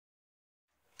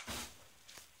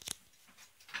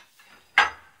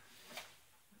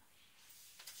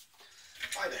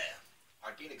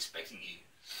been expecting you.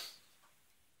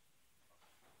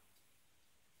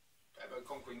 Turbo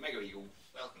Conquering Mega Eagle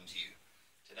welcomes you.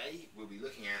 Today we'll be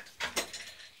looking at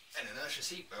an Inertia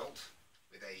seatbelt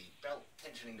with a belt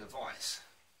tensioning device.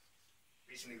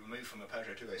 Recently removed from a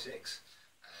Peugeot 206.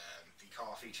 The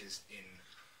car features in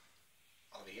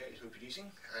other videos we're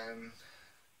producing.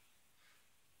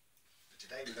 But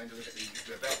today we're going to look at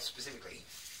the belt specifically.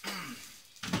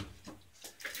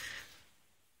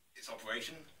 Its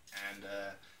operation and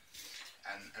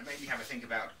maybe have a think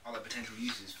about other potential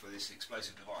uses for this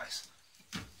explosive device.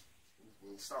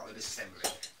 We'll start with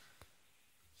disassembly.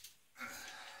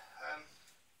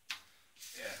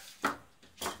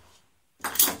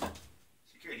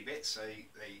 Security bits, so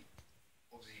they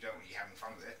obviously don't want you having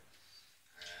fun with it.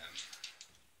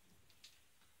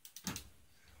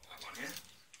 That one here.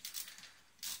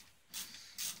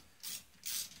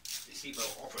 The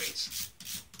seatbelt operates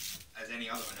as any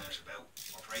other Inertia belt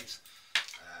operates.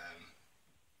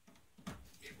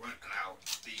 It won't allow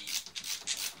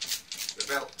the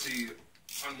belt to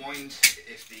unwind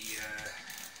if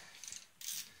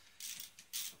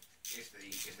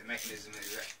the mechanism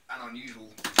is at an unusual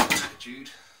attitude.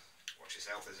 Watch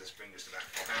yourself, there's a spring just about to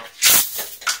pop out.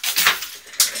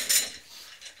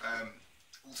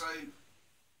 Also,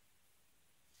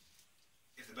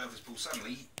 if the belt is pulled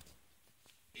suddenly,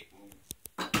 it will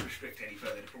restrict any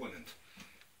further deployment.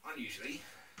 Unusually,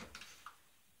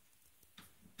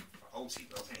 for old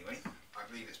seatbelts anyway, I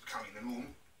believe it's becoming the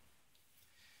norm.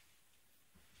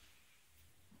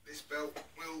 This belt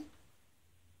will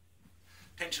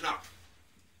tension up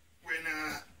when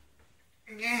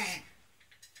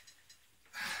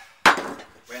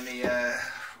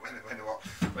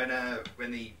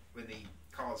the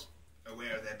car's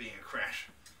aware of there being a crash.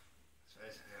 So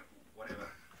whatever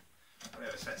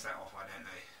sets that off, I don't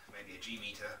know. Maybe a G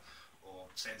meter or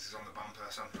sensors on the bumper,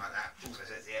 something like that. Also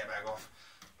sets the airbag off.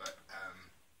 But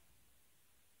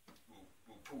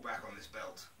we'll pull back on this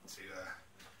belt to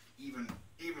even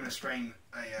restrain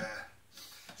a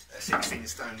 16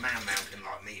 stone man mountain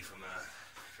like me from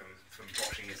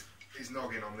boshing his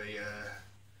noggin on the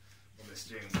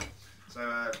steering wheel.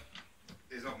 So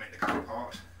it's not meant to come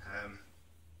apart.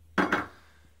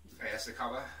 Okay, that's the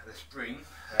cover, the spring.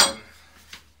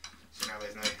 So now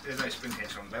there's no spring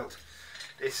tension on the belt.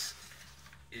 This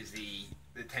is the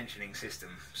tensioning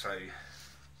system. So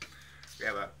we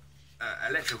have a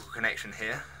electrical connection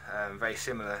here, very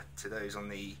similar to those on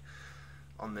the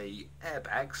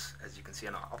airbags, as you can see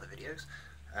in our other videos.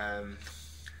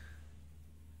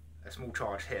 A small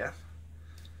charge here,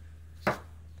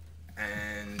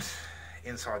 and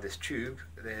inside this tube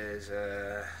there's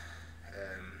a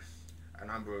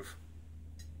number of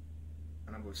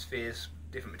spheres,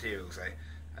 different materials.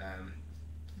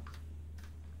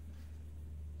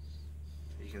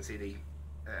 You can see the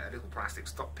little plastic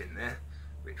stop pin there,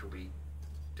 which will be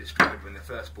destroyed when the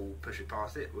first ball pushes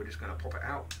past it. We're just going to pop it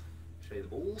out, show you the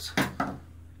balls. Do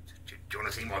you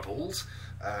want to see my balls?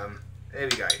 There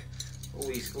we go. All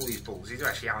these balls. These are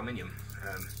actually aluminium.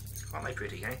 Aren't they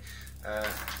pretty, eh?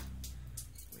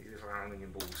 These little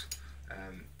aluminium balls.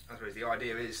 I suppose the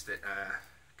idea is that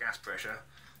gas pressure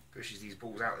pushes these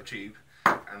balls out of the tube,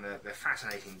 and the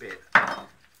fascinating bit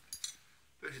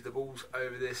pushes the balls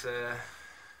over this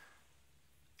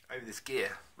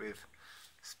gear with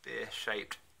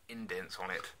spear-shaped indents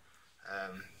on it.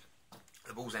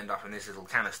 The balls end up in this little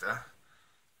canister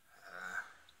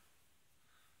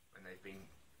when they've been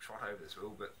shot over this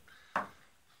wheel. But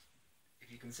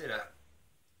if you consider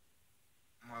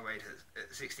my weight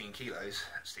at 16 kilos,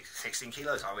 16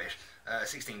 kilos, I wish,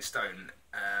 16 stone,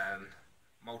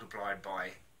 multiplied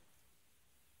by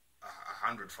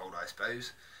 100-fold, I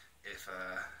suppose, if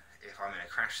I'm in a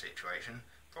crash situation,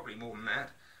 probably more than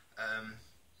that.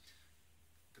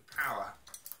 The power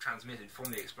transmitted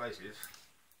from the explosive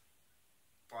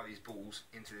by these balls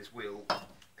into this wheel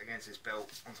against this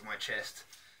belt onto my chest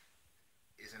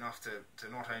is enough to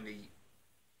not only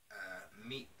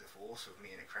meet the force of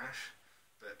me in a crash,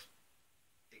 but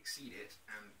exceed it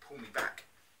and pull me back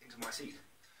into my seat.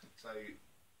 So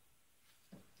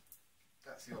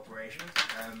that's the operation.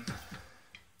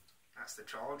 That's the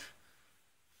charge.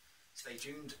 Stay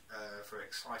tuned for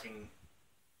exciting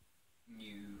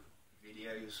new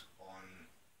videos on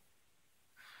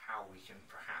how we can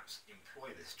perhaps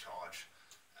employ this charge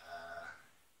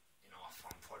in our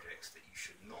fun projects that you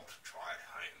should not try at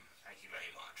home. Thank you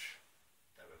very much.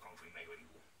 Turbo Conquering Mega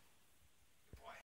Eagle.